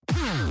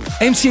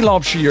MC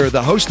Lobsher here,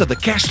 the host of the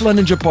Cashflow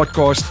Ninja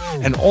podcast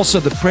and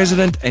also the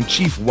president and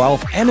chief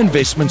wealth and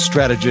investment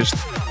strategist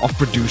of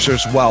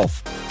Producers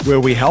Wealth, where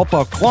we help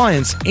our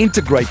clients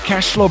integrate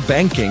cash flow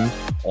banking,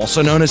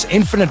 also known as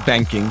infinite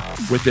banking,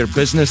 with their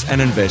business and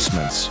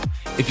investments.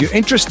 If you're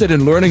interested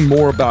in learning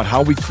more about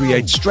how we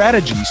create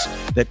strategies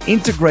that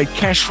integrate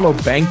cash flow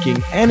banking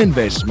and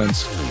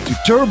investments to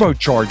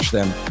turbocharge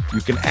them,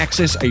 you can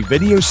access a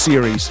video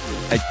series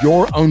at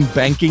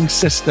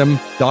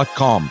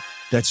yourownbankingsystem.com.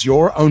 That's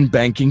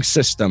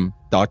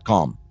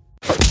yourownbankingsystem.com.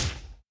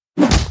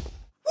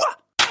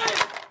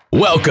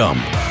 Welcome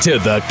to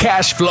the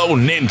Cashflow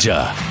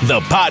Ninja, the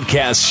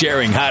podcast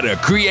sharing how to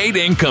create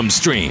income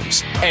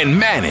streams and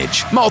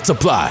manage,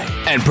 multiply,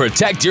 and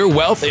protect your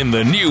wealth in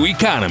the new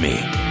economy.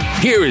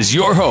 Here is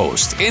your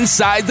host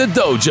inside the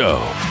dojo,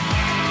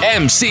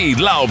 MC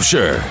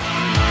Lobsher.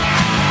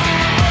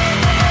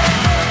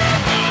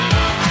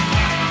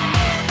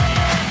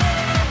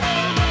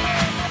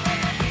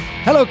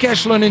 Hello,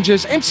 Cashflow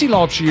Ninjas. MC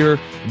Lobsher here.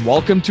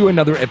 Welcome to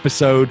another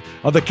episode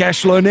of the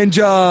Cashflow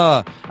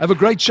Ninja. I have a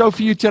great show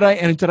for you today.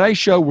 And in today's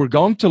show, we're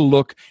going to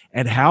look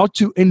at how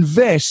to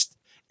invest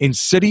in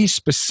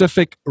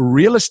city-specific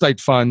real estate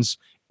funds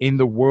in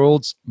the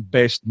world's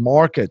best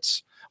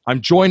markets. I'm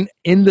joined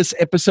in this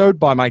episode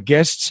by my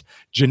guests,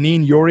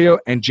 Janine Yorio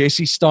and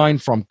Jesse Stein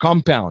from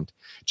Compound.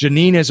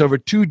 Janine has over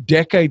 2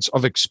 decades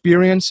of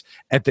experience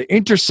at the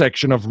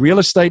intersection of real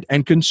estate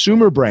and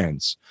consumer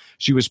brands.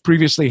 She was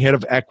previously head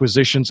of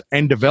acquisitions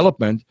and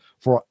development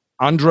for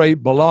Andre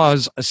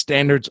Balazs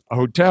Standard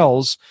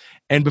Hotels,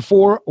 and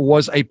before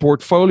was a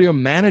portfolio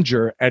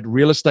manager at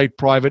real estate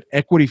private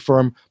equity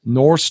firm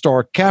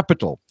NorthStar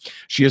Capital.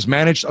 She has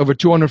managed over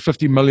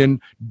 $250 million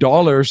in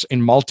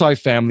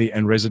multifamily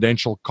and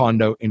residential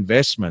condo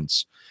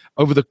investments.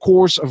 Over the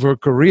course of her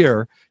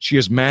career, she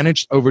has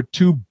managed over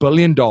 $2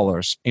 billion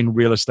in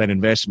real estate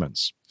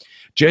investments.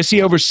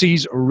 Jesse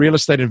oversees real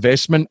estate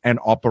investment and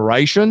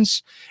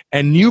operations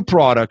and new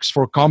products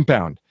for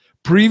Compound.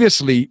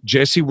 Previously,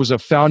 Jesse was a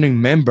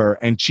founding member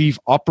and chief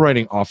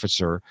operating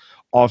officer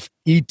of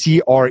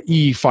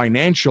ETRE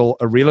Financial,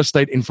 a real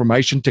estate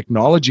information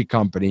technology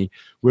company,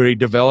 where he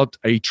developed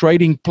a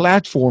trading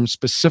platform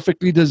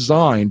specifically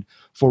designed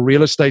for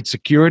real estate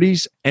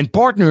securities and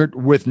partnered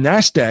with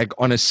NASDAQ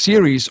on a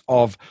series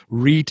of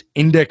REIT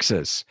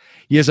indexes.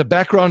 He has a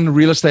background in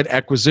real estate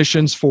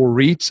acquisitions for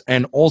REITs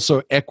and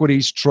also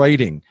equities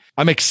trading.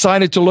 I'm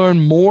excited to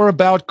learn more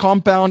about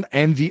Compound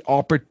and the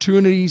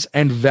opportunities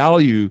and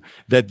value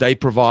that they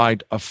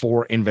provide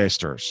for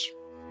investors.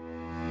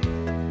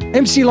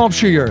 MC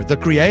Lobsher here, the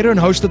creator and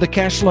host of the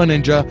Cashflow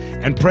Ninja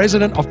and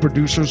president of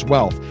Producers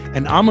Wealth,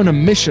 and I'm on a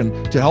mission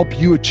to help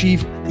you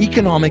achieve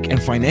economic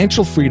and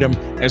financial freedom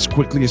as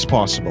quickly as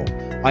possible.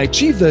 I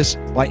achieve this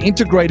by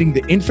integrating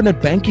the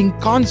infinite banking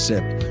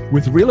concept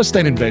with real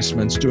estate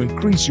investments to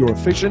increase your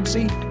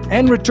efficiency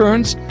and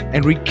returns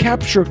and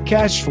recapture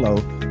cash flow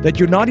that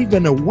you're not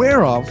even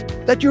aware of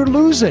that you're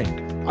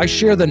losing. I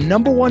share the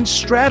 #1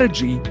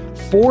 strategy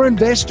for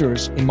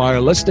investors in my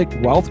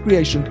holistic wealth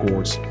creation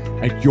course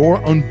at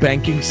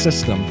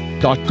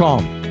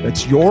yourownbankingsystem.com.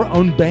 That's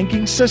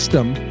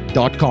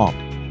yourownbankingsystem.com.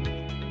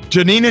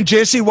 Janine and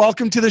Jesse,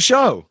 welcome to the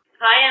show.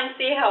 Hi,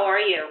 MC. How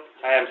are you?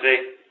 Hi,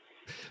 MC.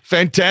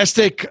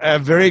 Fantastic.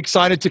 Very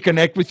excited to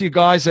connect with you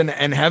guys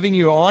and having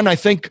you on. I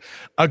think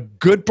a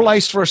good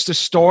place for us to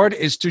start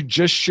is to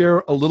just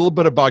share a little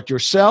bit about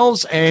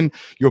yourselves and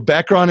your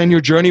background and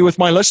your journey with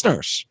my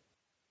listeners.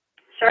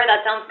 Sure,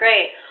 that sounds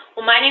great.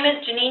 Well, my name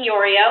is Janine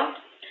Yorio,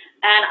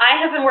 and I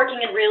have been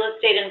working in real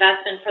estate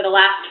investment for the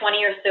last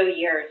 20 or so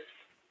years.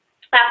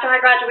 After I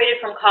graduated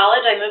from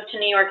college, I moved to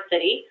New York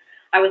City.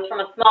 I was from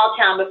a small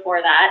town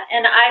before that,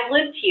 and I've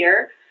lived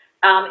here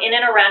in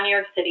and around New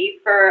York City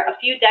for a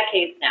few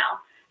decades now.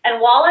 And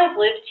while I've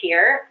lived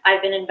here,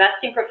 I've been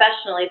investing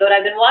professionally, but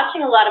I've been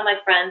watching a lot of my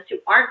friends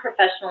who aren't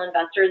professional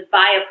investors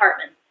buy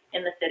apartments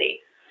in the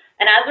city.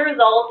 And as a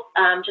result,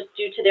 just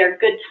due to their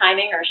good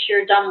timing or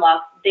sheer dumb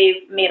luck,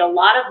 they've made a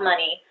lot of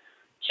money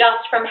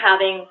just from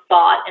having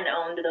bought and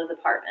owned those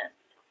apartments.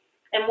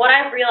 And what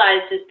I've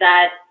realized is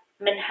that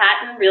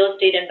Manhattan real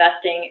estate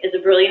investing is a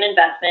brilliant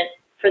investment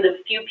for the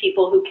few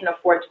people who can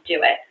afford to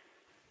do it.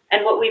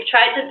 And what we've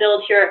tried to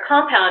build here at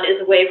Compound is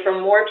a way for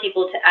more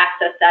people to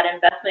access that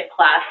investment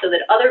class so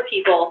that other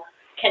people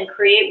can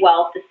create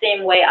wealth the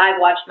same way I've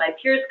watched my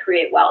peers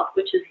create wealth,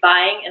 which is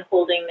buying and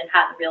holding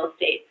Manhattan real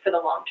estate for the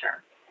long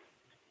term.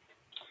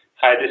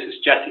 Hi, this is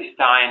Jesse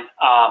Stein.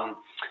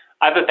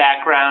 I have a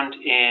background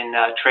in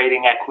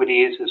trading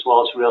equities as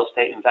well as real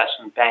estate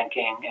investment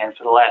banking, and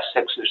for the last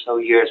 6 or so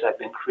years, I've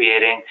been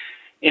creating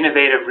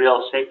innovative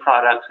real estate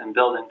products and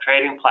building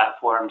trading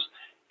platforms.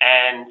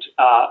 And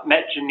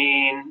met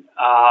Janine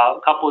a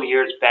couple of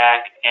years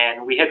back,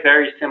 and we had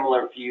very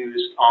similar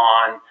views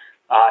on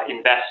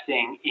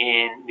investing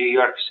in New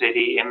York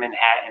City, in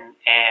Manhattan,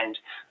 and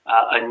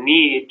a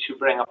need to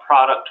bring a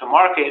product to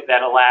market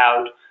that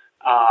allowed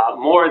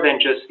more than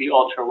just the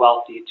ultra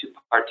wealthy to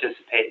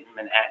participate in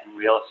Manhattan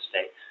real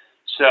estate.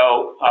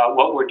 So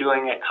what we're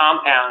doing at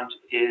Compound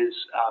is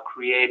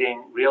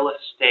creating real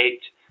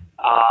estate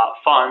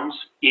funds,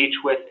 each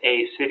with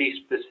a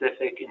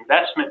city-specific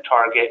investment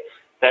target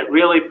that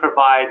really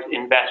provides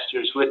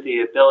investors with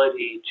the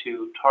ability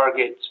to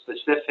target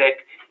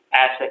specific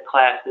asset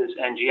classes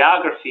and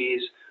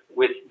geographies,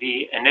 with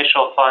the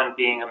initial fund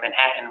being a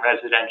Manhattan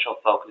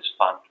residential-focused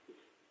fund.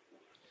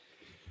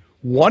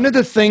 One of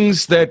the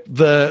things that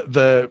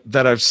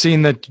that I've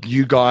seen that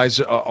you guys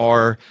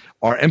are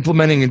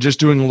implementing, and just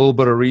doing a little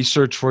bit of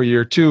research for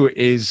year two,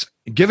 is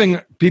giving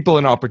people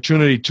an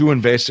opportunity to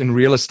invest in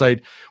real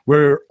estate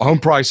where home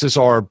prices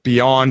are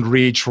beyond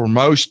reach for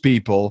most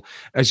people,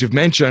 as you've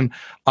mentioned.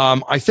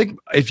 I think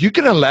if you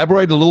can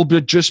elaborate a little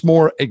bit just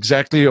more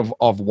exactly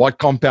of what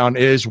Compound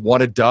is,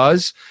 what it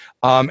does,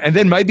 and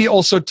then maybe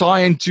also tie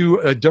into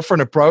a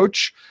different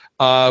approach,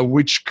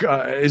 which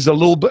is a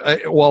little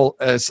bit,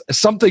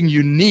 something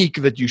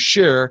unique that you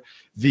share,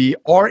 the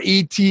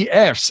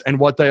RETFs and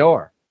what they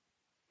are.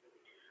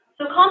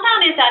 So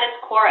Compound is at its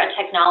core a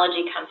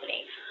technology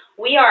company.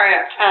 We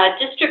are a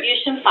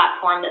distribution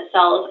platform that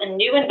sells a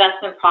new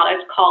investment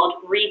product called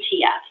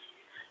RETFs.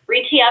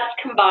 RETFs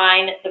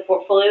combine the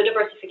portfolio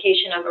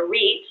diversification of a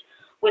REIT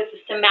with the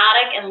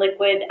thematic and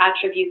liquid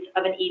attributes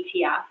of an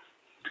ETF.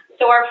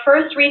 So our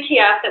first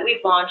RETF that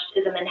we've launched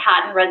is a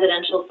Manhattan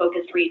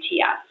residential-focused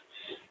RETF.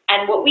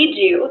 And what we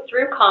do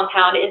through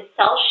Compound is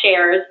sell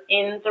shares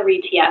in the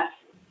RETF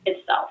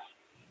itself.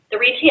 The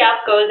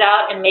RETF goes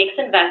out and makes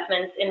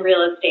investments in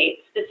real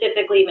estate,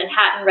 specifically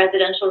Manhattan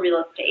residential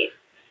real estate.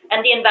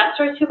 And the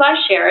investors who buy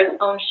shares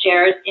own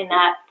shares in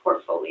that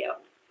portfolio.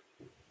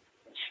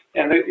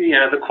 And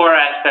the core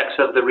aspects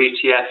of the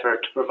RETF are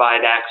to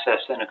provide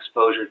access and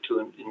exposure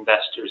to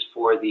investors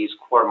for these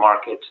core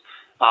markets.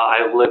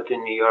 I've lived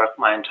in New York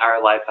my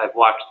entire life. I've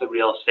watched the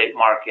real estate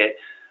market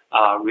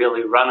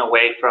really run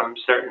away from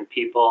certain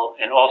people,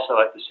 and also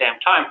at the same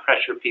time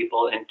pressure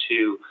people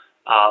into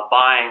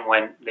buying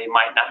when they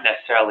might not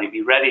necessarily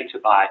be ready to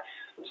buy.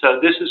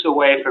 So this is a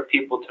way for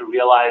people to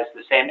realize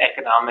the same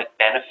economic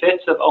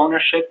benefits of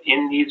ownership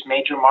in these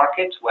major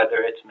markets,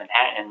 whether it's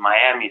Manhattan,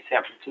 Miami,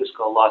 San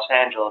Francisco, Los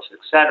Angeles,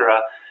 etc.,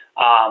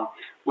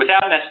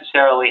 without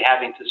necessarily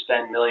having to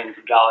spend millions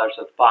of dollars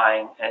of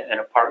buying an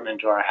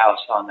apartment or a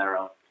house on their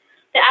own.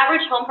 The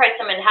average home price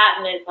in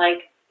Manhattan is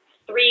like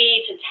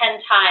 3 to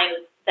 10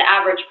 times the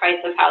average price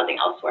of housing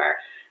elsewhere.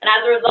 And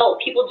as a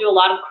result, people do a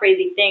lot of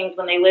crazy things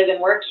when they live and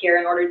work here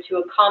in order to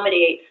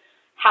accommodate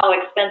how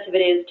expensive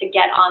it is to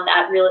get on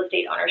that real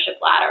estate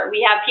ownership ladder. We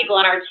have people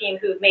on our team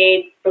who've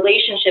made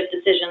relationship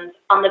decisions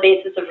on the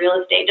basis of real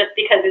estate just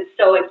because it's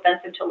so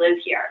expensive to live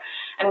here.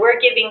 And we're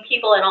giving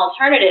people an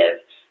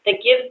alternative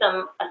that gives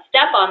them a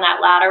step on that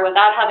ladder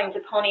without having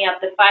to pony up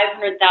the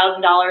 $500,000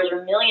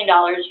 or $1 million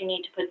you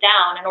need to put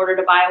down in order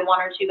to buy a 1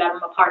 or 2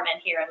 bedroom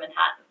apartment here in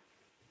Manhattan.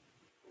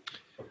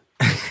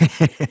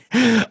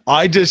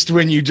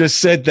 When you just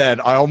said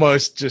that, I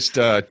almost just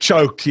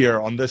choked here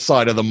on this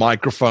side of the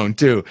microphone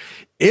too.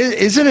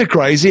 Isn't it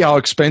crazy how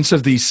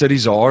expensive these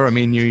cities are? I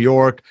mean, New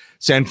York,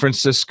 San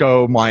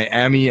Francisco,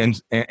 Miami,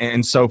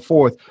 and so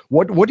forth.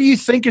 What do you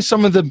think is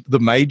some of the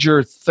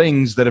major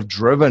things that have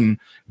driven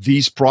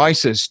these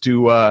prices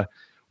to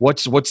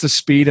what's the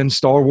speed in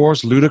Star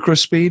Wars?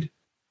 Ludicrous speed?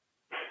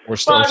 Or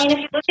well, I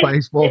mean,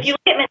 if you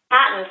look at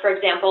Manhattan, for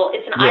example,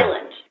 it's an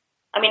island.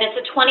 I mean, it's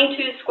a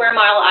 22 square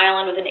mile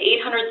island with an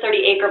 830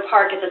 acre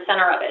park at the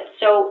center of it.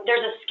 So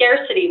there's a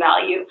scarcity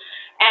value.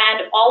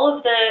 And all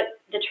of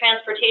the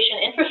transportation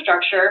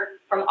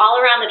infrastructure from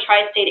all around the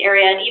tri-state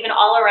area and even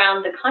all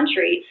around the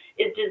country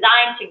is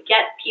designed to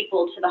get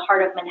people to the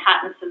heart of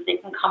Manhattan so that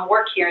they can come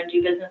work here and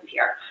do business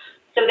here.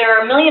 So there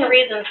are a million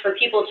reasons for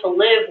people to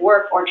live,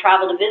 work, or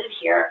travel to visit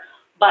here,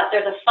 but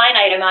there's a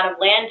finite amount of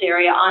land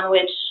area on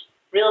which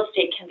real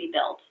estate can be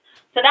built.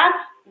 So that's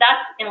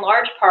in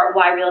large part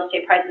why real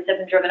estate prices have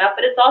been driven up,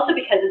 but it's also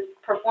because it's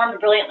performed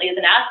brilliantly as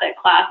an asset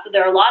class. So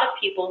there are a lot of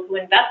people who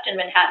invest in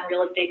Manhattan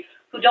real estate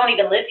who don't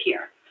even live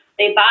here.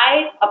 They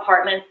buy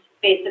apartments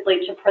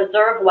basically to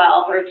preserve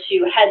wealth or to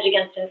hedge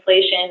against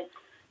inflation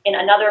in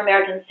another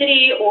American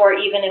city, or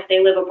even if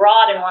they live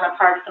abroad and want to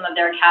park some of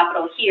their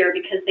capital here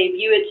because they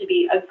view it to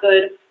be a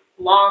good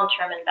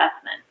long-term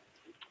investment.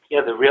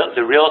 Yeah, the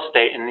real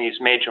estate in these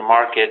major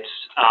markets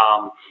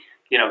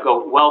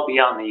go well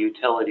beyond the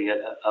utility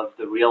of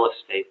the real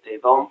estate.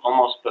 They've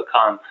almost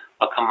become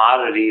a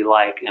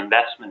commodity-like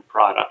investment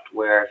product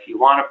where if you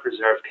want to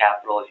preserve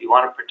capital, if you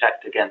want to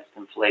protect against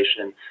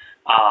inflation,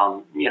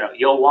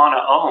 you'll want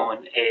to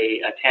own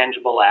a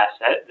tangible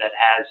asset that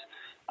has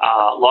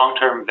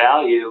long-term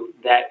value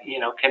that,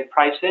 can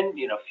price in,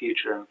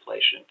 future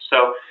inflation.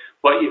 So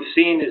what you've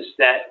seen is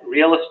that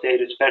real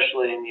estate,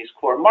 especially in these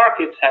core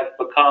markets, have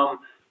become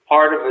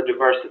part of a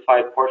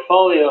diversified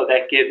portfolio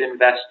that give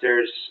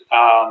investors,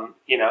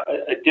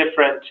 a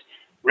different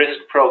risk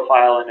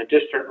profile and a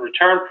different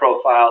return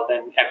profile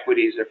than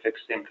equities or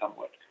fixed income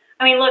would.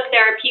 I mean, look,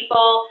 there are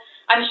people,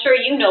 I'm sure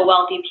you know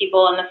wealthy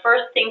people, and the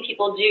first thing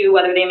people do,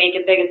 whether they make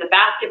it big as a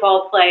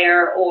basketball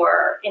player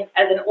or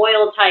as an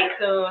oil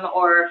tycoon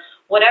or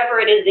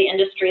whatever it is, the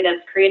industry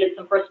that's created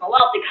some personal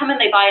wealth, they come and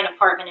they buy an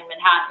apartment in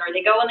Manhattan, or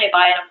they go and they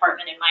buy an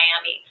apartment in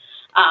Miami.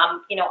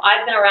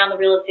 I've been around the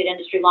real estate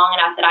industry long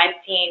enough that I've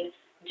seen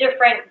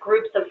different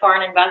groups of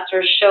foreign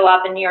investors show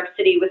up in New York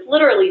City with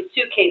literally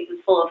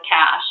suitcases full of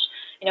cash.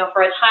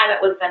 For a time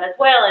it was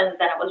Venezuelans,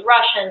 then it was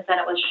Russians,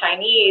 then it was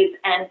Chinese,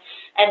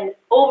 and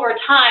over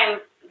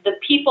time the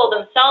people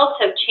themselves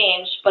have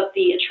changed, but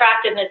the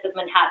attractiveness of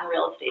Manhattan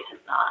real estate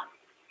has not.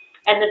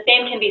 And the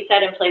same can be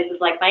said in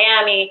places like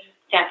Miami,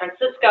 San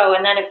Francisco,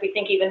 and then if we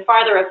think even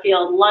farther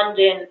afield,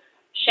 London,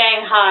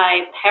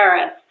 Shanghai,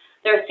 Paris.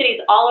 There are cities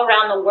all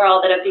around the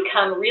world that have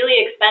become really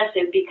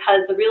expensive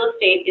because the real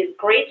estate is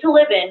great to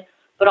live in,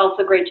 but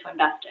also great to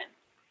invest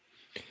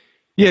in.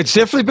 Yeah, it's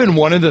definitely been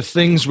one of the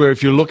things where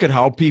if you look at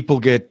how people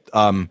get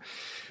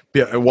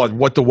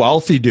what the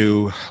wealthy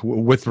do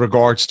with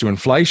regards to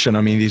inflation,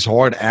 I mean, these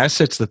hard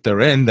assets that they're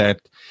in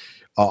that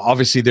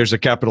obviously there's a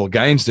capital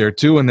gains there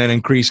too, and then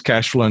increased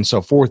cash flow and so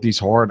forth. These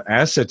hard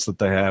assets that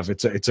they have,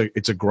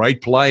 it's a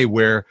great play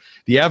where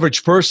the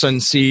average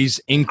person sees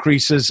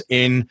increases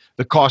in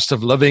the cost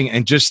of living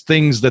and just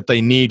things that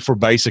they need for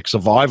basic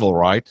survival,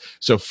 right?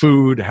 So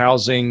food,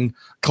 housing,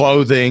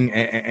 clothing,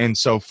 and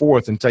so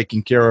forth, and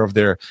taking care of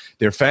their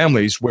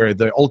families, where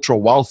the ultra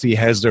wealthy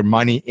has their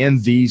money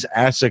in these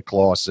asset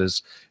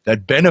classes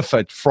that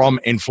benefit from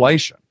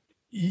inflation.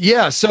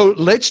 Yeah, so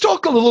let's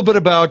talk a little bit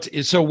about,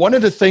 so one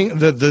of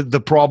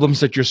the problems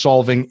that you're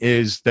solving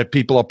is that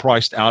people are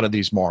priced out of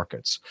these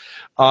markets.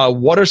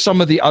 What are some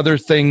of the other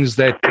things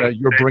that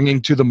you're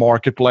bringing to the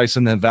marketplace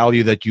and the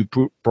value that you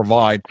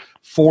provide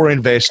for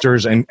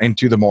investors and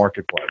to the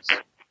marketplace?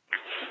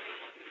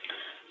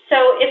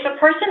 So if a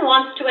person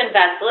wants to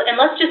invest, and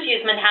let's just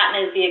use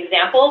Manhattan as the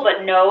example,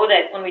 but know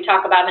that when we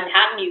talk about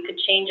Manhattan, you could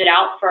change it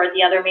out for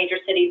the other major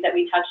cities that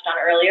we touched on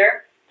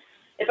earlier.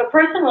 If a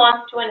person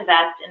wants to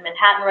invest in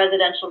Manhattan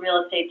residential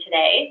real estate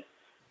today,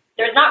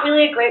 there's not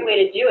really a great way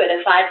to do it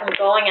aside from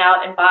going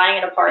out and buying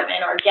an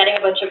apartment or getting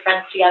a bunch of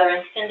friends together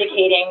and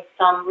syndicating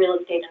some real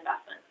estate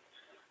investments.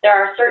 There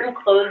are certain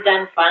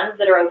closed-end funds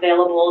that are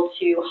available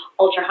to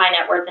ultra-high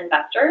net worth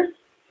investors,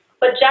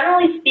 but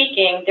generally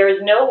speaking, there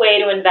is no way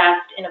to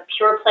invest in a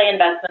pure play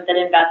investment that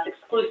invests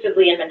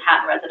exclusively in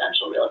Manhattan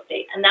residential real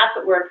estate, and that's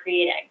what we're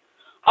creating.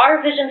 Our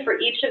vision for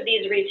each of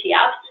these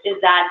REITs is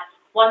that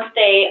once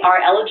they are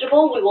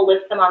eligible, we will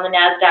list them on the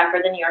NASDAQ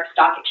or the New York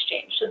Stock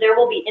Exchange. So there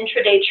will be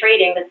intraday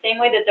trading the same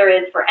way that there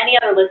is for any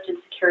other listed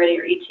security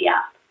or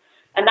ETF.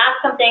 And that's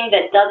something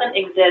that doesn't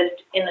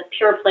exist in the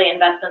pure play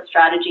investment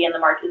strategy in the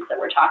markets that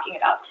we're talking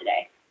about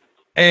today.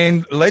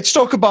 And let's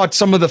talk about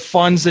some of the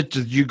funds that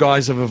you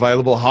guys have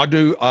available.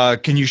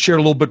 Can you share a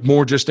little bit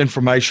more just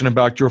information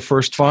about your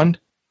first fund?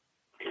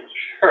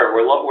 Sure.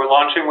 We're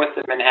launching with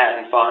the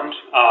Manhattan Fund,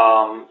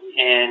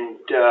 and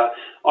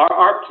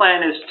our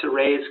plan is to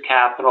raise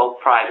capital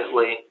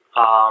privately,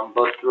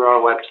 both through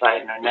our website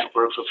and our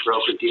network of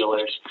broker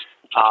dealers,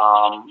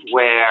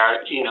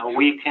 where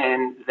we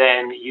can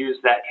then use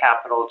that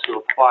capital to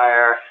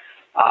acquire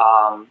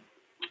a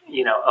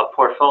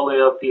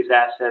portfolio of these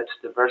assets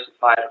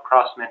diversified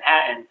across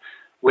Manhattan,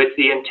 with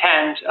the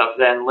intent of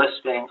then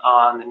listing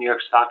on the New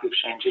York Stock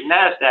Exchange and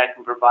NASDAQ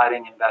and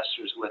providing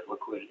investors with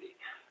liquidity.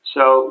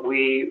 So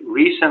we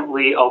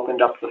recently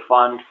opened up the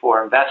fund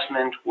for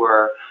investment.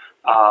 We're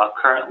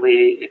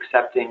currently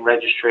accepting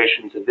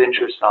registrations of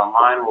interest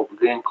online. We'll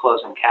begin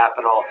closing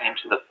capital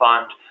into the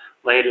fund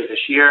later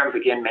this year and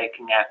begin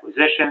making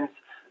acquisitions.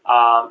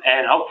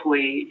 And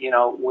hopefully,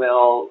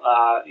 we'll,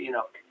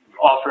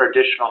 offer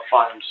additional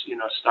funds,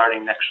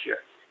 starting next year.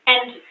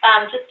 And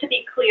just to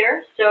be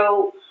clear,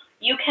 so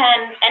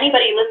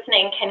anybody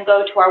listening can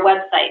go to our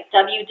website,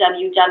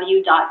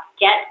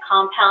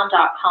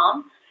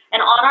 www.getcompound.com.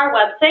 And on our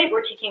website,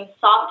 we're taking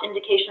soft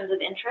indications of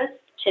interest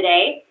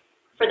today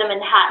for the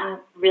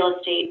Manhattan Real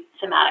Estate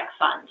Thematic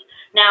Fund.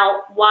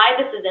 Now, why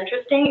this is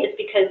interesting is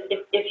because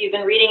if you've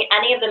been reading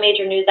any of the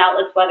major news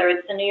outlets, whether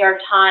it's the New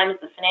York Times,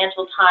 the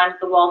Financial Times,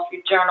 the Wall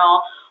Street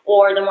Journal,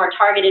 or the more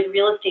targeted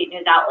real estate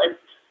news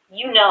outlets,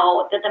 you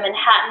know that the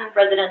Manhattan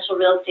residential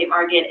real estate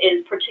market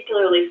is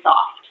particularly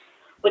soft,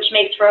 which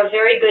makes for a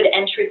very good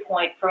entry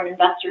point for an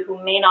investor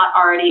who may not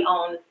already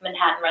own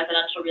Manhattan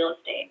residential real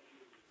estate.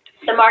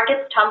 The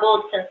market's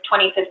tumbled since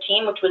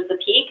 2015, which was the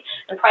peak,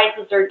 and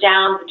prices are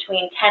down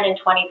between 10 and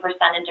 20%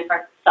 in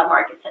different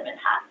submarkets in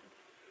Manhattan.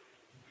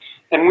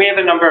 And we have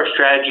a number of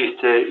strategies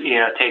to,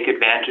 take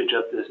advantage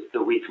of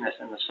the weakness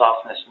and the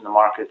softness in the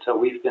market. So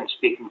we've been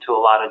speaking to a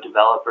lot of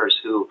developers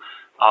who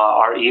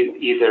are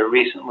either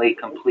recently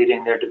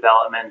completing their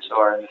developments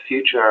or in the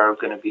future are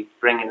going to be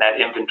bringing that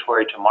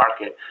inventory to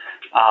market.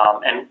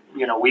 And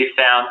we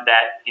found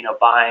that,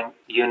 buying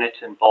units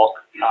in bulk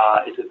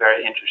is a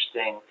very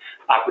interesting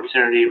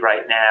opportunity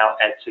right now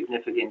at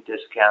significant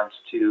discounts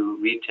to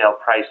retail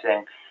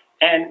pricing.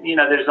 And,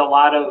 there's a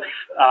lot of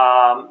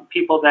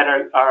people that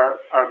are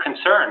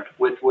concerned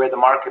with where the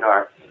market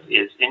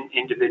is,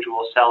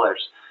 individual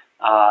sellers.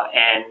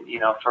 And,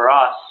 for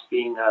us,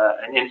 being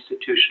an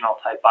institutional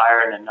type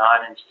buyer in a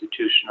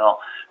non-institutional,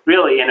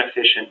 really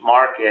inefficient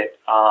market,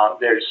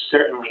 there's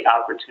certainly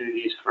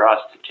opportunities for us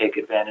to take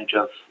advantage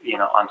of,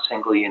 on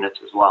single units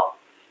as well.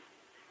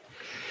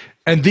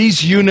 And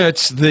these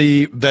units,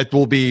 that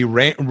will be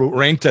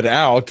rented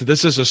out,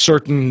 this is a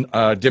certain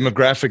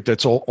demographic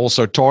that's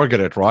also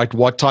targeted, right?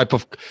 What type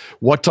of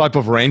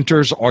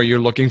renters are you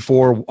looking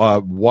for?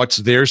 What's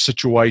their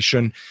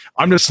situation?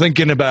 I'm just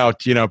thinking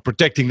about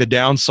protecting the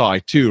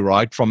downside too,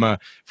 right? From an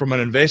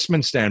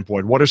investment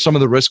standpoint, what are some of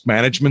the risk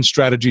management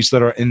strategies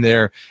that are in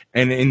there,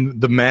 and in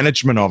the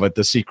management of it,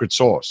 the secret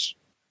sauce?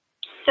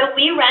 So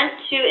we rent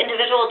to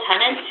individual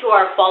tenants who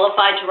are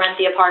qualified to rent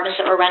the apartments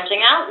that we're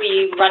renting out.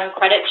 We run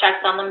credit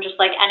checks on them just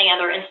like any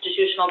other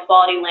institutional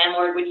quality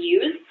landlord would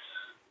use.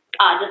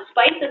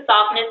 Despite the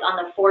softness on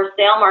the for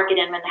sale market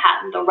in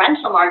Manhattan, the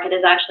rental market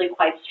is actually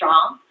quite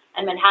strong,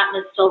 and Manhattan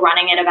is still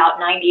running at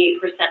about 98%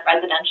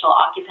 residential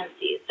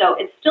occupancy. So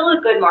it's still a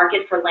good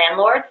market for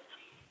landlords.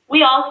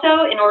 We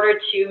also, in order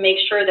to make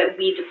sure that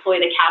we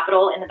deploy the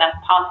capital in the best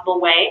possible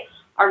way,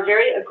 are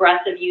very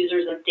aggressive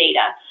users of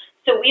data.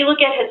 So we look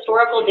at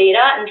historical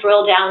data and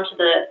drill down to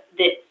the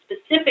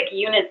specific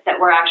units that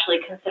we're actually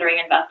considering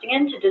investing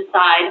in to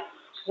decide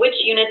which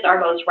units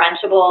are most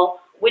rentable,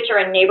 which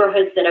are in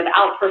neighborhoods that have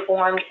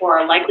outperformed or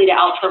are likely to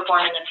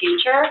outperform in the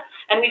future.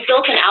 And we've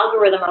built an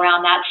algorithm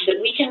around that so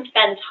that we can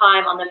spend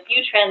time on the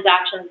few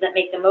transactions that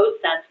make the most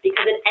sense,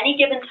 because at any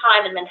given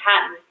time in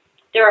Manhattan,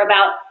 there are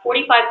about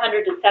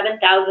 4,500 to 7,000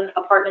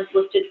 apartments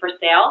listed for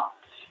sale,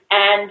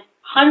 and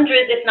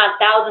hundreds, if not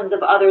thousands,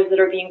 of others that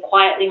are being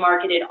quietly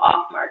marketed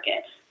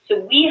off-market. So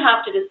we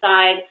have to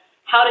decide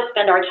how to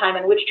spend our time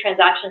and which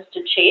transactions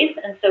to chase,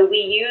 and so we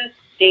use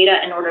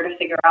data in order to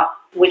figure out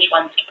which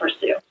ones to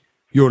pursue.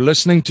 You're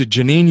listening to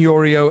Janine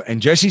Yorio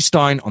and Jesse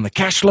Stein on the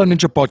Cashflow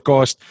Ninja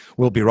podcast.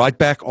 We'll be right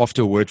back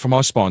after a word from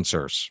our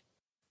sponsors.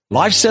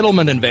 Life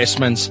settlement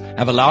investments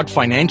have allowed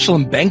financial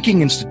and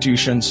banking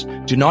institutions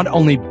to not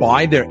only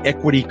buy their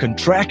equity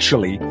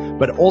contractually,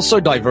 but also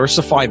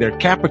diversify their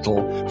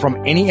capital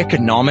from any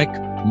economic,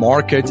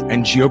 market,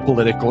 and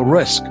geopolitical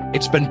risk.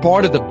 It's been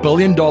part of the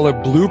billion-dollar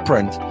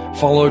blueprint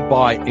followed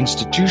by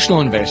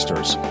institutional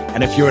investors.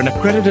 And if you're an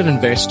accredited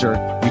investor,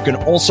 you can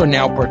also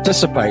now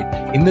participate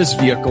in this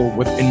vehicle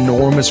with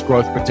enormous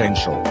growth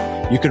potential.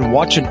 You can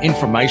watch an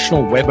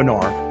informational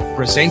webinar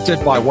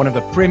presented by one of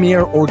the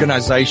premier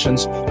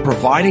organizations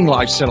providing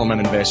life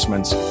settlement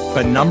investments,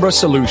 Penumbra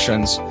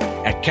Solutions,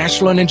 at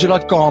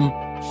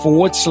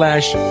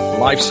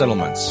cashflowninja.com/life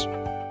settlements.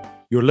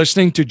 You're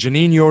listening to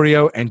Janine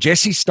Yorio and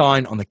Jesse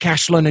Stein on the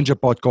Cashflow Ninja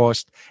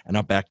podcast, and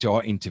now back to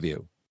our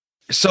interview.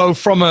 So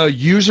from a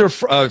user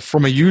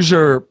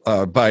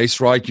base,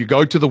 right? You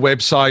go to the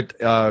website.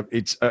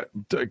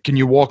 Can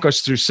you walk us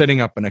through setting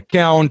up an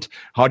account?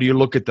 How do you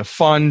look at the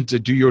fund to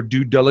do your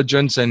due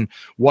diligence, and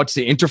what's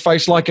the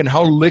interface like? And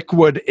how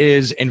liquid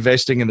is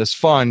investing in this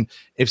fund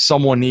if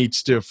someone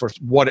needs to, for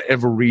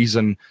whatever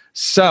reason,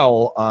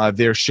 sell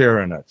their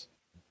share in it?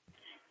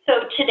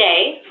 So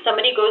today,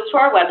 somebody goes to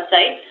our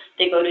website.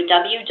 They go to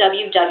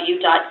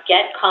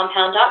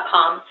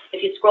www.getcompound.com.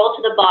 If you scroll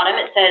to the bottom,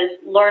 it says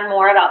learn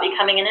more about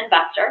becoming an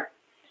investor.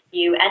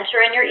 You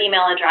enter in your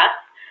email address,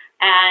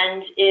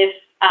 and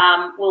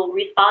we'll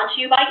respond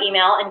to you by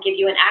email and give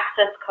you an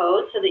access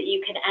code so that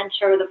you can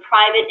enter the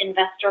private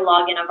investor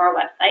login of our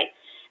website.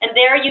 And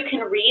there you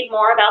can read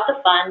more about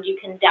the fund. You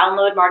can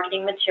download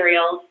marketing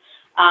materials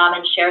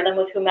and share them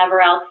with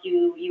whomever else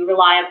you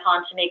rely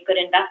upon to make good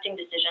investing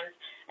decisions.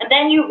 And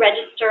then you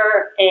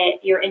register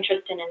your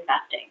interest in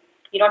investing.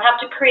 You don't have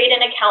to create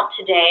an account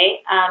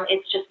today.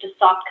 It's just a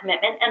soft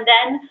commitment. And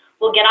then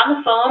we'll get on the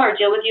phone or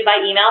deal with you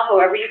by email,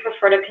 however you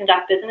prefer to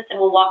conduct business, and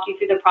we'll walk you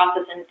through the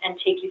process and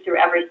take you through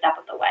every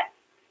step of the way.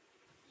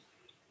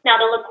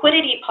 Now, the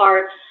liquidity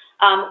part,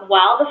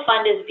 while the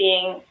fund is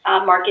being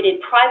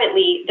marketed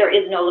privately, there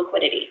is no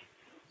liquidity.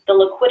 The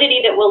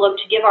liquidity that we'll look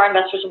to give our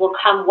investors will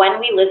come when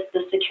we list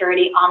the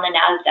security on the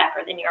NASDAQ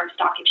or the New York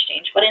Stock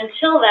Exchange. But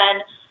until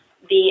then,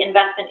 the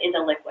investment is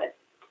illiquid.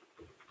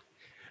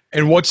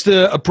 And what's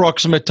the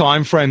approximate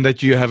time frame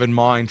that you have in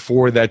mind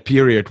for that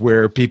period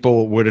where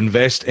people would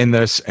invest in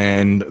this,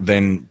 and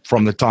then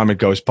from the time it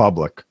goes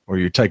public or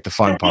you take the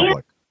fund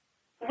public?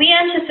 We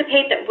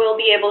anticipate that we'll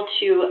be able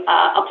to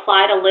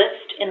apply to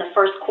list in the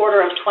first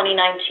quarter of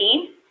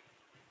 2019.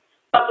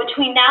 But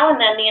between now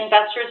and then, the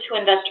investors who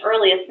invest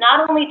earliest,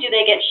 not only do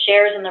they get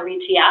shares in the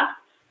REIT,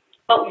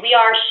 but we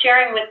are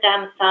sharing with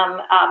them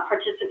some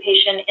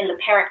participation in the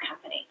parent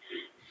company.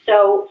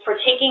 So for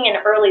taking an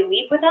early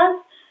leap with us,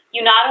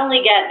 you not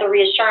only get the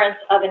reassurance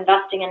of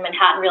investing in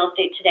Manhattan real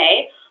estate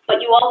today,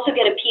 but you also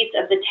get a piece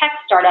of the tech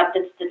startup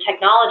that's the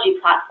technology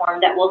platform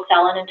that will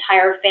sell an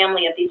entire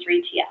family of these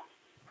REITs.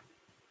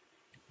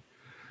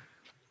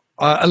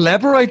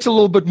 Elaborate a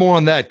little bit more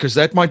on that, because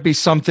that might be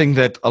something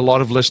that a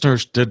lot of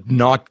listeners did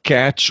not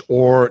catch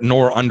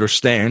nor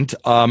understand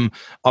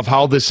of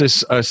how this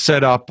is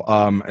set up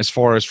as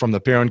far as from the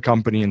parent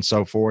company and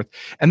so forth.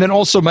 And then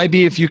also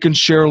maybe if you can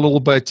share a little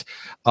bit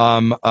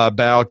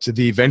about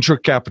the venture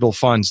capital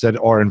funds that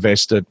are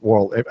invested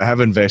or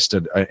have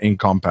invested in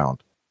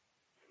Compound.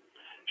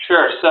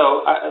 Sure.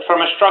 So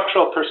from a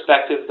structural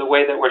perspective, the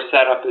way that we're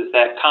set up is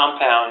that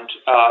Compound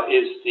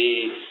is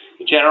the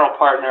general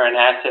partner and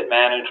asset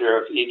manager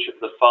of each of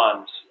the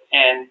funds.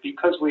 And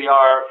because we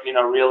are,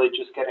 really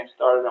just getting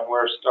started and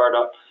we're a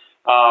startup,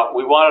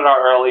 we wanted our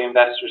early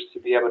investors to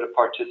be able to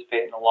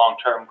participate in the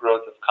long-term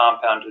growth of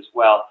Compound as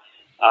well.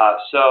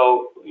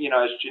 So,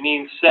 as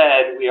Janine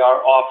said, we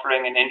are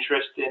offering an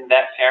interest in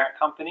that parent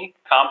company,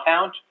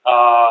 Compound,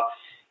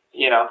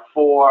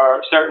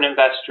 for certain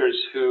investors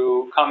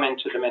who come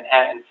into the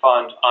Manhattan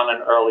Fund on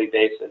an early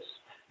basis.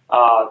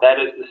 That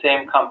is the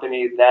same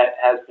company that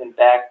has been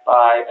backed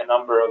by a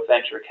number of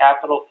venture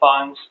capital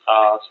funds,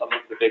 some of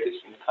the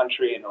biggest in the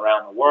country and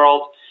around the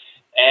world.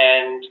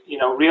 And,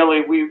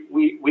 really,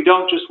 we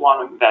don't just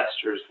want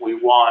investors. We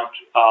want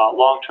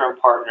long-term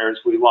partners.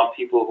 We want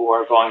people who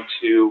are going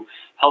to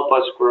help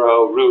us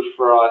grow, root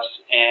for us,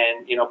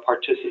 and,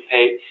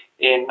 participate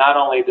in not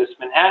only this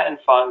Manhattan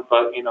Fund,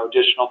 but,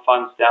 additional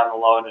funds down the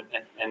line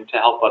and to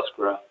help us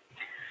grow.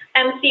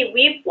 MC,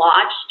 we've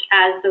watched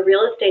as the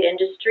real estate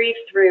industry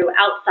through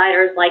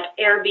outsiders like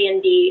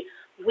Airbnb,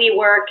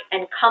 WeWork,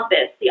 and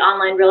Compass, the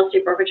online real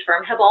estate brokerage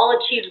firm, have all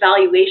achieved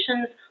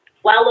valuations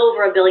well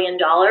over $1 billion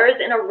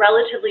in a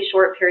relatively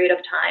short period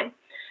of time.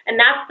 And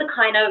that's the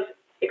kind of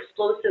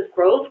explosive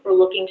growth we're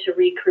looking to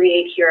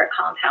recreate here at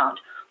Compound.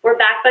 We're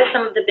backed by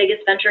some of the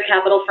biggest venture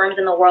capital firms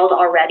in the world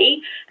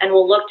already, and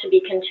we'll look to be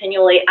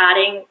continually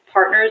adding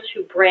partners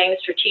who bring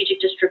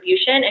strategic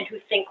distribution and who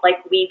think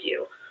like we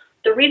do.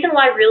 The reason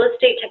why real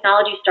estate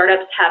technology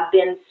startups have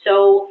been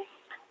so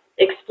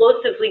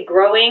explosively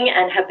growing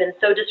and have been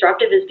so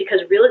disruptive is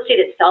because real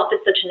estate itself is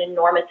such an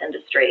enormous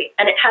industry,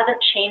 and it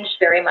hasn't changed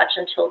very much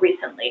until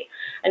recently.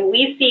 And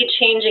we see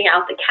changing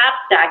out the cap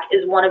stack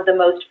is one of the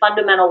most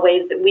fundamental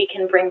ways that we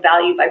can bring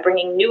value by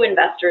bringing new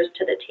investors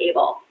to the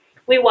table.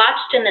 We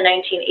watched in the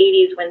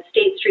 1980s when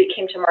State Street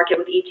came to market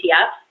with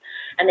ETFs,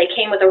 and they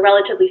came with a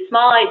relatively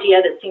small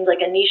idea that seemed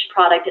like a niche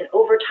product, and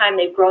over time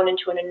they've grown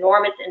into an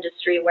enormous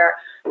industry where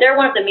they're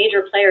one of the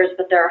major players,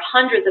 but there are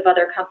hundreds of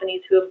other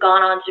companies who have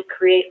gone on to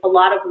create a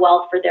lot of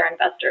wealth for their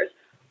investors.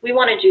 We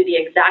want to do the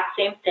exact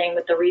same thing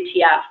with the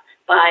REITF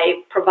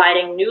by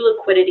providing new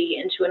liquidity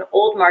into an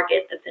old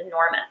market that's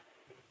enormous.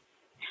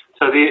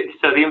 So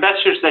the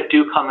investors that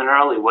do come in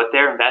early, what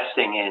they're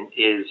investing in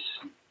is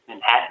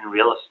Manhattan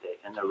real estate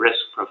and the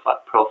risk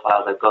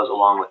profile that goes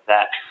along with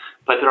that.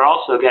 But they're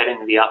also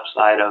getting the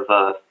upside of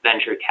a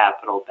venture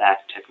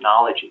capital-backed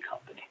technology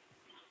company.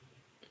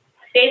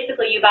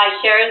 Basically, you buy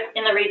shares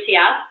in the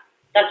REITF,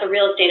 that's a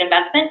real estate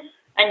investment,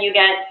 and you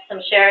get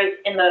some shares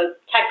in the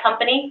tech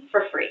company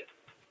for free.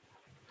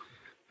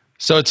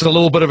 So it's a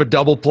little bit of a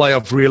double play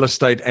of real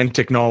estate and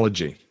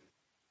technology.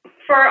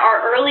 For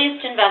our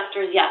earliest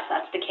investors, yes,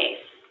 that's the case.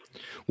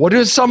 What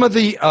is some of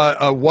the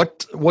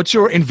what's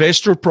your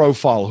investor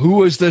profile?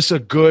 Who is this a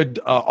good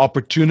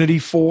opportunity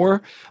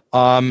for?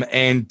 Who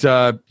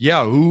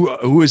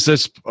is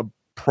this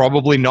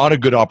probably not a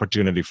good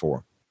opportunity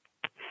for?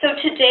 So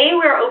today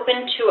we're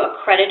open to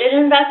accredited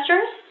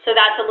investors, so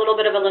that's a little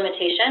bit of a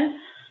limitation.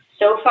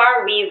 So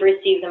far, we've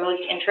received the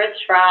most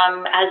interest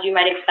from, as you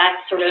might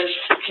expect, sort of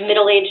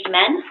middle-aged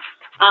men.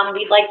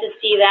 We'd like to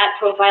see that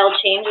profile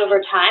change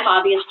over time.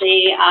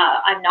 Obviously,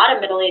 I'm not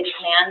a middle-aged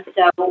man,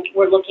 so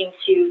we're looking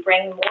to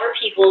bring more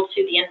people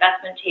to the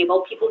investment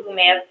table, people who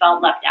may have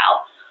felt left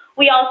out.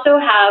 We also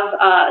have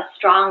a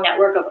strong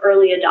network of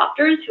early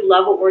adopters who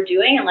love what we're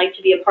doing and like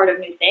to be a part of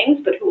new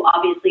things, but who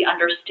obviously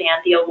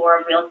understand the allure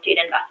of real estate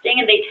investing,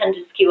 and they tend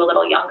to skew a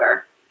little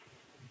younger.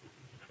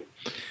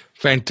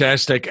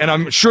 Fantastic. And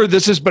I'm sure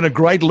this has been a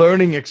great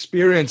learning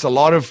experience. A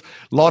lot of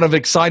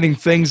exciting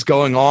things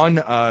going on,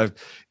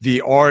 the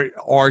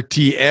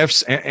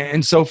RTFs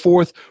and so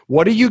forth.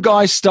 What are you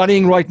guys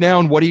studying right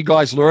now, and what are you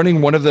guys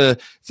learning? One of the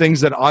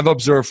things that I've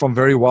observed from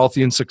very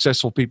wealthy and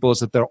successful people is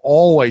that they're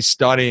always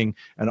studying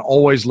and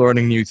always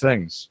learning new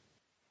things.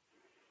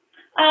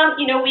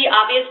 We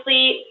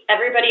obviously,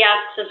 everybody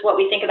asks us what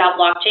we think about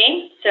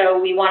blockchain. So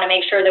we want to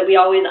make sure that we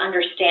always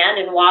understand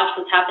and watch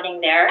what's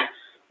happening there.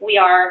 We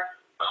are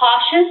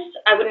cautious.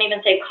 I wouldn't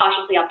even say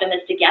cautiously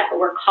optimistic yet, but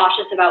we're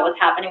cautious about what's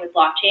happening with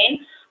blockchain.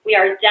 We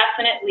are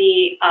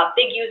definitely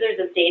big users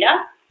of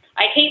data.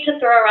 I hate to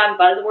throw around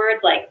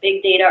buzzwords like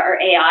big data or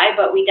AI,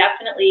 but we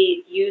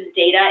definitely use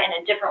data in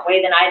a different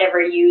way than I'd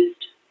ever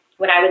used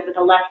when I was with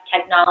a less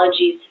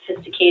technology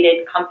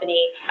sophisticated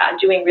company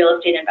doing real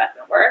estate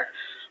investment work.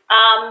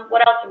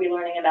 What else are we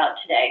learning about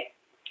today?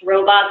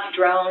 Robots,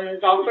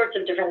 drones, all sorts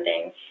of different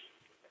things.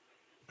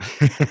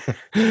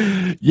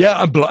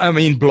 Yeah, I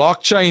mean,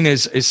 blockchain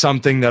is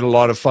something that a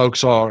lot of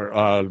folks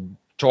are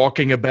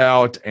talking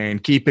about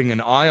and keeping an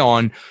eye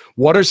on.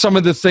 What are some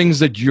of the things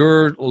that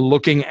you're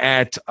looking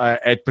at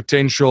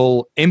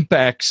potential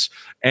impacts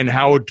and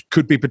how it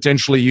could be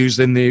potentially used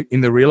in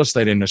the real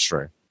estate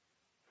industry?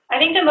 I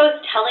think the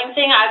most telling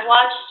thing I've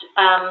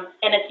watched,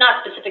 and it's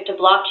not specific to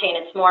blockchain,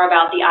 it's more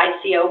about the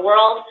ICO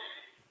world,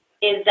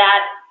 is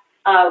that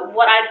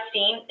what I've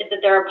seen is that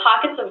there are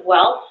pockets of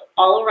wealth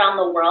all around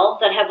the world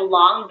that have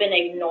long been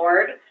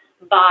ignored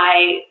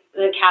by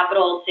the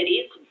capital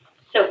cities.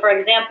 So, for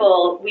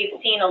example, we've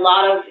seen a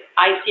lot of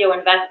ICO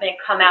investment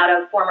come out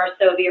of former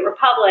Soviet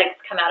republics,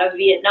 come out of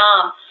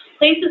Vietnam,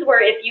 places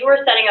where if you were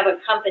setting up a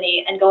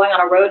company and going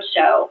on a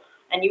roadshow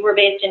and you were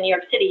based in New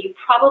York City, you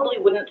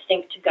probably wouldn't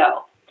think to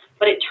go.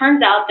 But it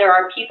turns out there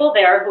are people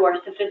there who are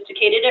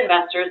sophisticated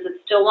investors that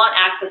still want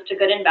access to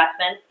good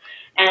investments.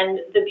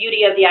 And the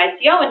beauty of the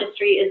ICO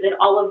industry is that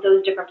all of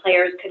those different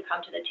players could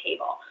come to the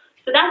table.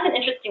 So that's an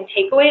interesting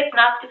takeaway. It's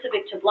not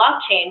specific to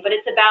blockchain, but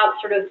it's about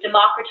sort of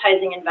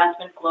democratizing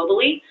investment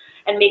globally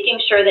and making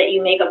sure that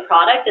you make a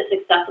product that's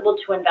accessible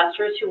to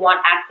investors who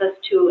want access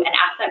to an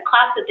asset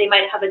class that they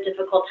might have a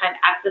difficult time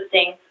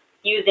accessing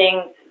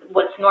using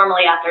what's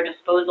normally at their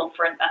disposal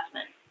for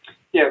investment.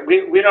 Yeah,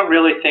 we don't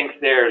really think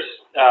there's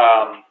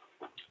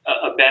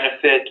a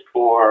benefit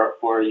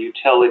or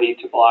utility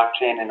to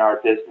blockchain in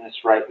our business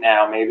right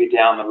now. Maybe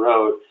down the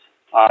road,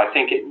 I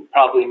think it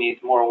probably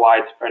needs more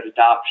widespread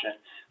adoption.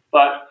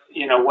 But,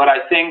 what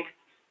I think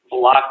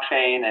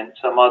blockchain and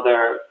some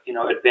other,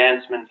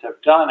 advancements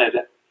have done is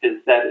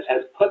that it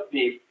has put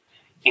the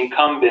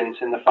incumbents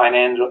in the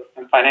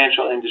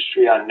financial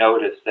industry on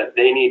notice that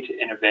they need to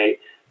innovate,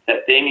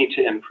 that they need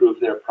to improve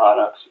their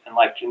products, and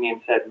like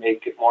Janine said,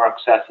 make it more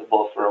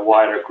accessible for a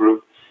wider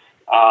group.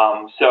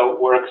 So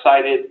we're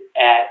excited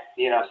at,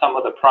 some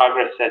of the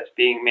progress that's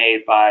being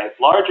made by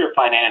larger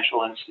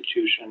financial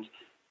institutions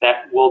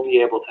that will be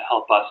able to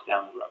help us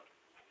down the road.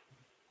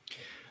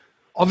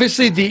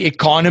 Obviously, the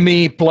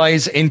economy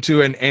plays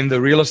into, and the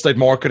real estate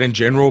market in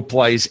general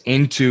plays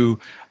into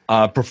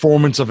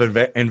performance of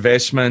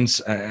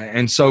investments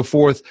and so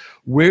forth.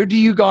 Where do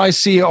you guys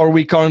see, are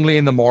we currently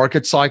in the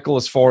market cycle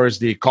as far as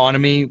the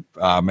economy,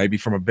 maybe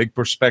from a big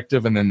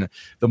perspective, and then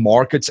the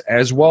markets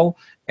as well?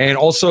 And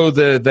also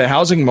the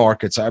housing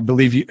markets. I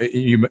believe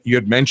you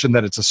had mentioned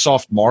that it's a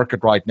soft market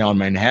right now in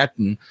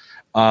Manhattan.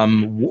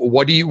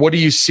 What do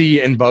you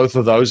see in both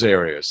of those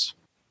areas?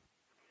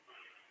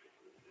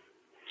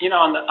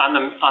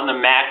 On the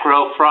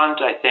macro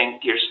front, I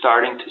think you're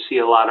starting to see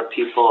a lot of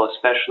people,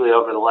 especially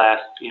over the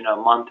last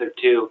month or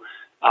two,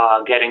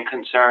 getting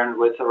concerned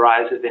with the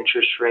rise of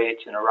interest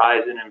rates and a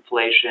rise in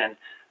inflation.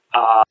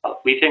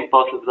 We think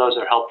both of those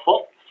are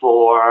helpful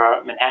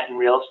for Manhattan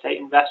real estate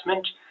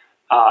investment.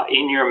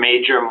 In your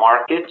major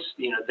markets,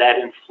 that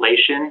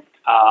inflation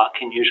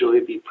can usually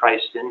be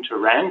priced into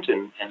rent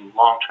and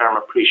long-term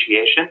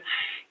appreciation.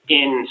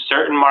 In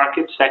certain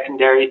markets,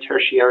 secondary,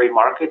 tertiary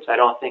markets, I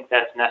don't think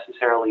that's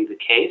necessarily the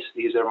case.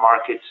 These are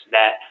markets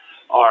that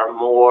are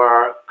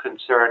more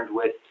concerned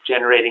with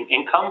generating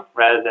income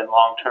rather than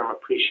long-term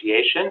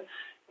appreciation.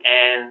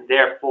 And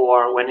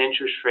therefore, when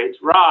interest rates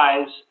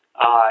rise,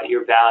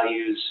 your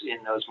values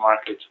in those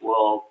markets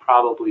will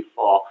probably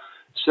fall.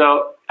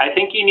 So I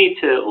think you need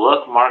to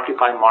look market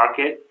by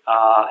market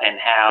and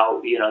how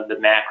the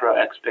macro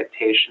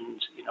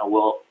expectations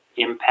will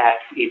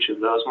impact each of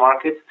those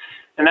markets.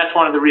 And that's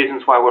one of the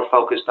reasons why we're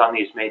focused on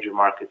these major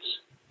markets.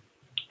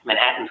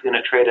 Manhattan's going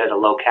to trade at a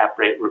low cap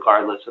rate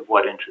regardless of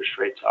what interest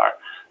rates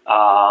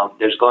are.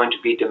 There's going to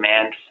be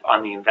demand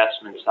on the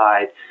investment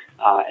side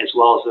as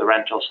well as the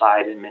rental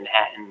side in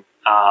Manhattan,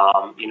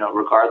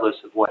 regardless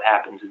of what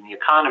happens in the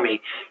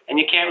economy. And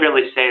you can't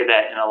really say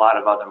that in a lot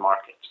of other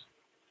markets.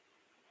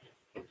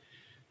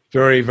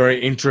 Very, very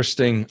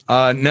interesting.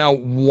 Now,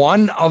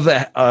 one of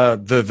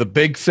the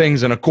big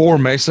things and a core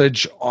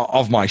message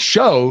of my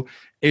show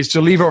is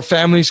to leave our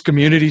families,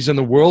 communities, and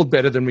the world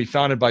better than we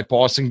found it by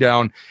passing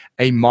down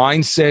a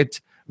mindset,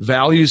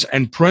 values,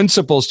 and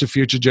principles to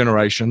future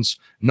generations,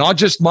 not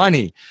just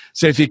money.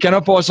 So if you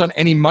cannot pass on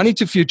any money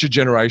to future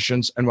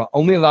generations and we're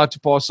only allowed to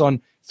pass on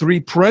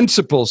 3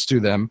 principles to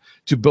them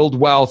to build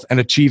wealth and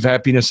achieve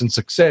happiness and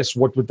success,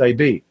 what would they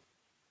be?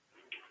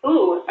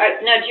 Ooh,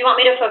 now do you want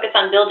me to focus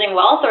on building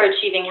wealth or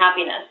achieving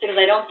happiness? Because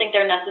I don't think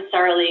they're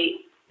necessarily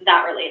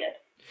that related.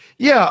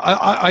 Yeah,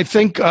 I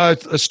think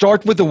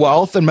start with the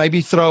wealth and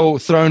maybe throw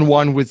in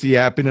one with the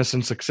happiness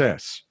and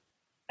success.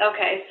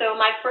 Okay, so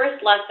my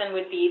first lesson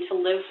would be to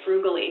live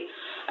frugally.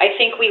 I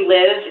think we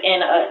live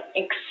in an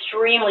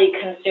extremely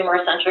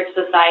consumer-centric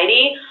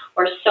society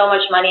where so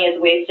much money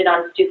is wasted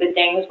on stupid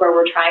things where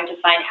we're trying to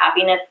find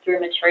happiness through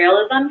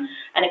materialism.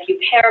 And if you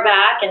pare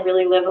back and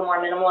really live a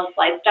more minimalist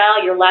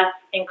lifestyle, you're less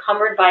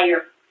encumbered by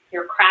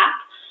your crap.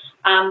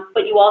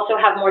 But you also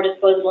have more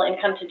disposable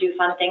income to do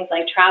fun things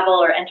like travel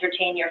or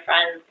entertain your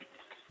friends.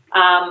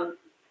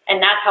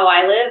 And that's how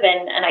I live,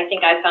 and I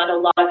think I found a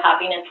lot of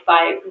happiness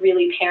by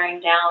really paring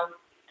down.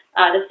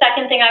 The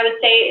second thing I would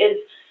say is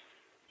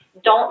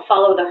don't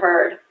follow the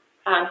herd.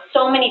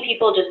 So many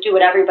people just do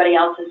what everybody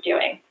else is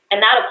doing.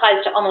 And that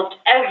applies to almost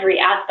every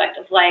aspect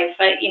of life.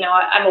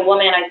 I'm a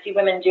woman. I see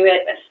women do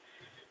it with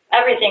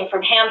everything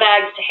from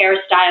handbags to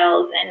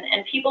hairstyles,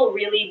 and people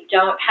really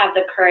don't have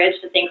the courage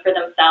to think for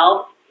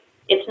themselves.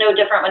 It's no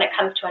different when it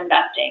comes to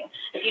investing.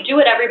 If you do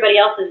what everybody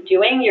else is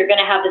doing, you're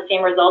going to have the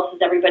same results as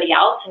everybody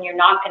else, and you're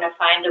not going to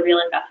find the real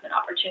investment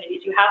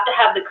opportunities. You have to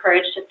have the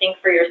courage to think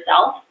for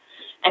yourself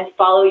and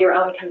follow your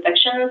own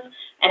convictions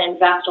and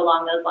invest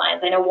along those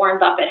lines. I know Warren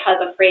Buffett has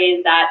a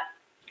phrase that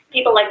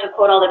people like to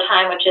quote all the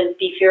time, which is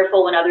be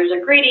fearful when others are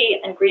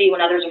greedy and greedy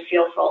when others are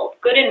fearful.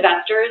 Good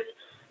investors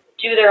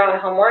do their own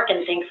homework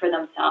and think for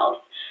themselves.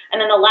 And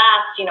then the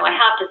last, I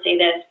have to say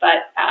this,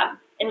 but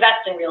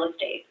invest in real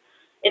estate.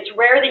 It's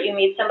rare that you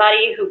meet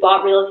somebody who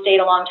bought real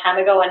estate a long time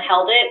ago and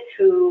held it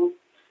who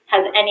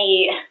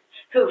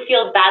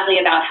feels badly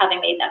about having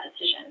made that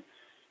decision.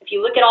 If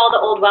you look at all the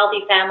old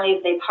wealthy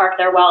families, they park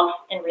their wealth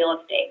in real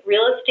estate.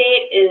 Real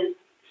estate is,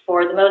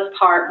 for the most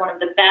part, one of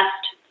the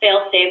best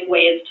fail-safe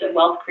ways to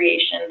wealth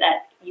creation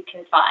that you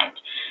can find.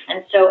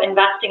 And so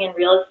investing in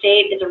real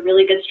estate is a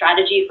really good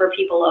strategy for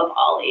people of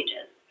all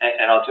ages.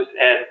 And I'll just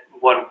add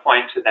one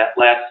point to that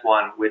last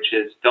one, which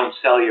is don't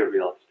sell your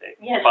real estate.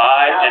 Yes,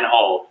 buy and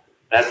hold.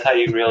 That's how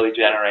you really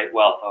generate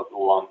wealth over the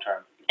long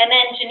term. And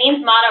then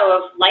Janine's motto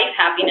of life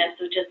happiness,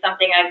 which is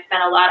something I've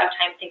spent a lot of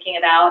time thinking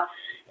about,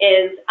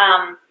 is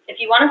if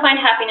you want to find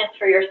happiness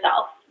for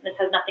yourself, this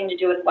has nothing to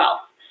do with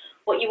wealth,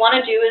 what you want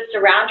to do is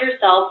surround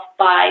yourself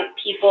by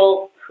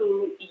people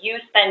who you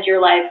spend your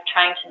life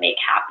trying to make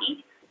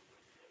happy,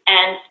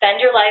 and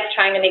spend your life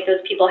trying to make those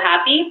people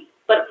happy,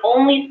 but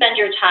only spend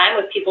your time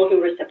with people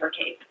who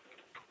reciprocate.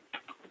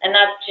 And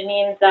that's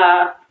Janine's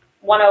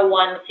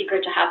 101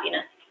 secret to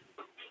happiness.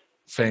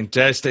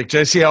 Fantastic.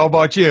 Jesse, how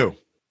about you?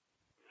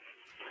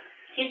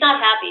 He's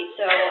not happy,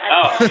 so I don't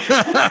know.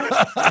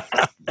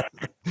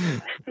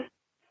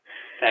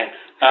 Thanks.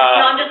 No,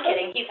 I'm just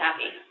kidding. He's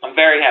happy. I'm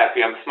very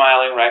happy. I'm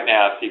smiling right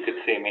now if you could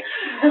see me.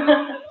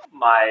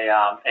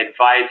 My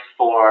advice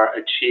for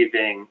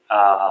achieving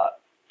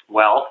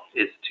wealth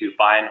is to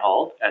buy and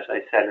hold, as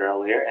I said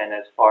earlier. And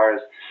as far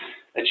as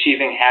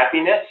achieving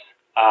happiness,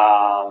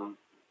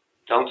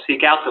 don't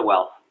seek out the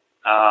wealth.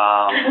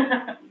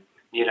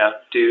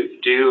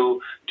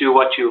 Do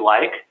what you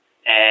like,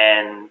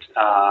 and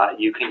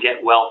you can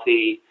get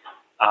wealthy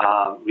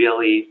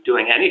really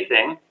doing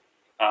anything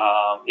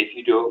if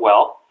you do it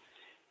well.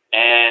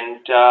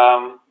 And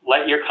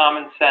let your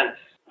common sense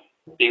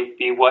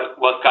be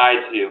what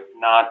guides you,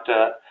 not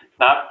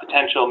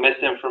potential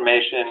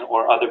misinformation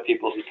or other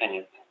people's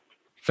opinions.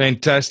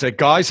 Fantastic.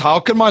 Guys,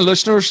 how can my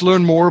listeners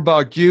learn more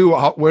about you?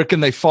 Where can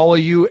they follow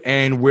you,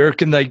 and where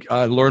can they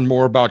learn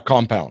more about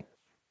Compound?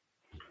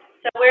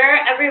 So we're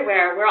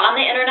everywhere. We're on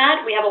the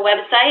internet. We have a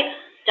website,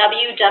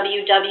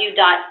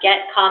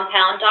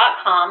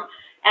 www.getcompound.com,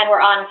 and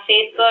we're on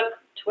Facebook,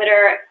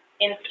 Twitter,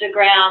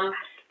 Instagram,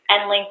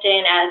 and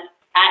LinkedIn as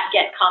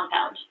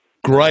 @GetCompound.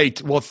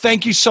 Great. Well,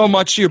 thank you so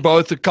much to you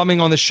both for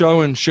coming on the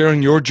show and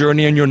sharing your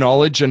journey and your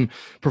knowledge and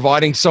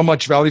providing so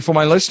much value for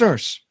my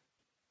listeners.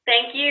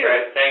 Thank you.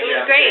 Great. Thank you. It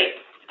was great.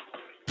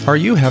 Are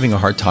you having a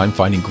hard time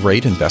finding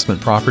great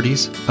investment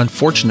properties?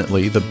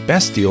 Unfortunately, the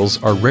best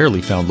deals are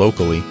rarely found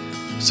locally.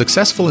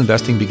 Successful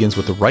investing begins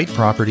with the right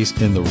properties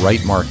in the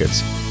right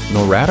markets.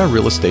 Norada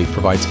Real Estate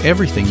provides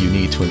everything you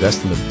need to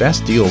invest in the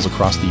best deals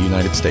across the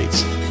United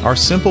States. Our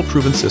simple,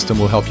 proven system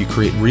will help you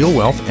create real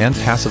wealth and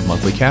passive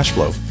monthly cash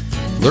flow.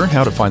 Learn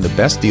how to find the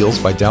best deals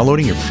by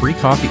downloading your free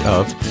copy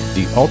of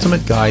The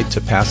Ultimate Guide to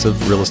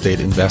Passive Real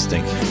Estate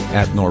Investing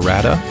at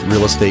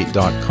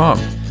noradarealestate.com.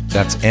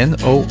 That's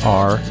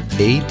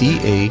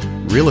NORADA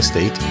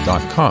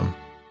realestate.com.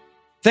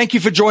 Thank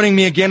you for joining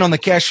me again on the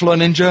Cashflow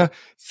Ninja.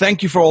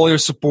 Thank you for all your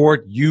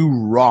support. You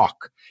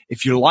rock.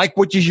 If you like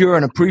what you hear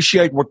and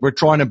appreciate what we're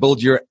trying to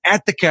build here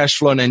at the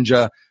Cashflow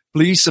Ninja,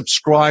 please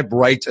subscribe,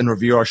 rate, and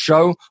review our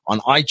show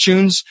on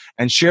iTunes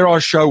and share our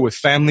show with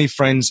family,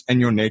 friends, and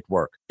your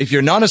network. If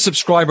you're not a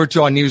subscriber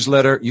to our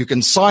newsletter, you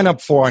can sign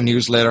up for our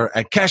newsletter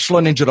at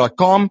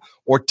cashflowninja.com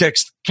or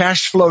text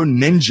Cashflow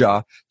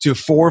Ninja to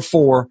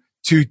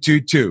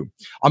 44222.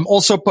 I'm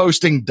also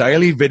posting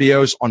daily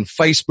videos on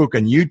Facebook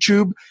and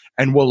YouTube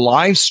and will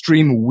live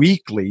stream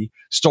weekly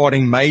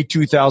starting May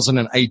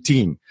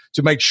 2018.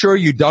 To make sure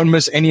you don't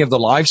miss any of the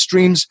live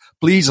streams,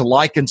 please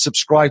like and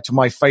subscribe to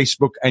my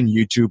Facebook and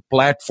YouTube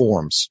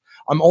platforms.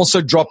 I'm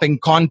also dropping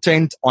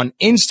content on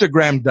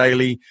Instagram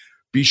daily.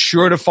 Be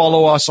sure to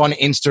follow us on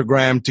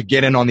Instagram to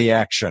get in on the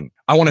action.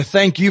 I want to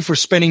thank you for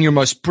spending your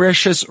most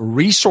precious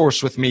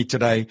resource with me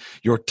today,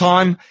 your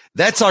time.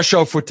 That's our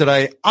show for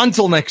today.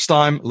 Until next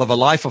time, live a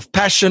life of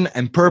passion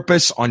and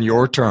purpose on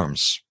your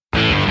terms.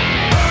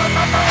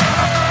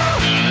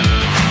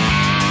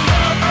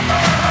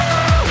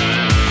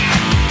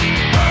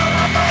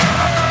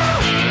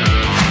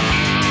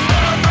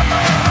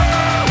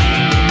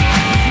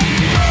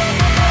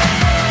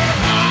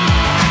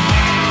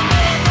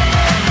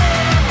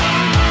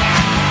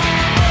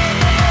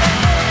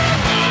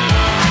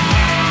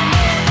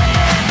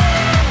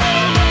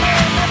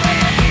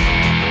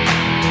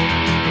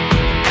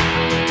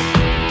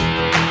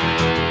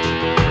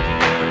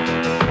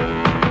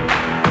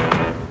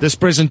 This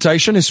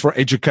presentation is for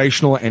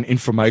educational and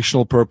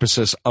informational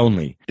purposes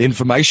only. The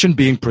information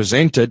being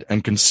presented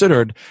and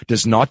considered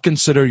does not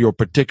consider your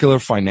particular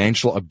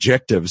financial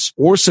objectives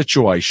or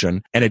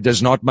situation, and it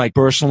does not make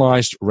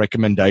personalized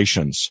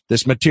recommendations.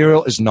 This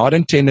material is not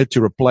intended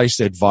to replace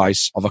the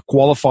advice of a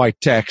qualified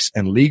tax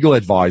and legal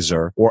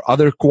advisor or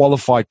other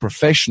qualified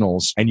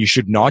professionals, and you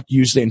should not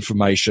use the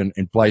information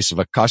in place of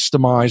a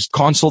customized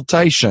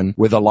consultation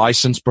with a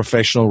licensed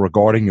professional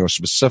regarding your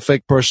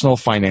specific personal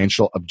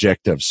financial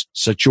objectives,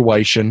 situation,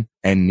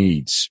 and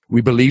needs.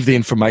 We believe the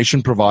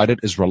information provided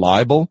is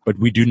reliable, but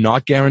we do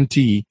not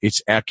guarantee its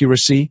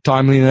accuracy,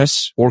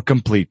 timeliness, or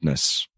completeness.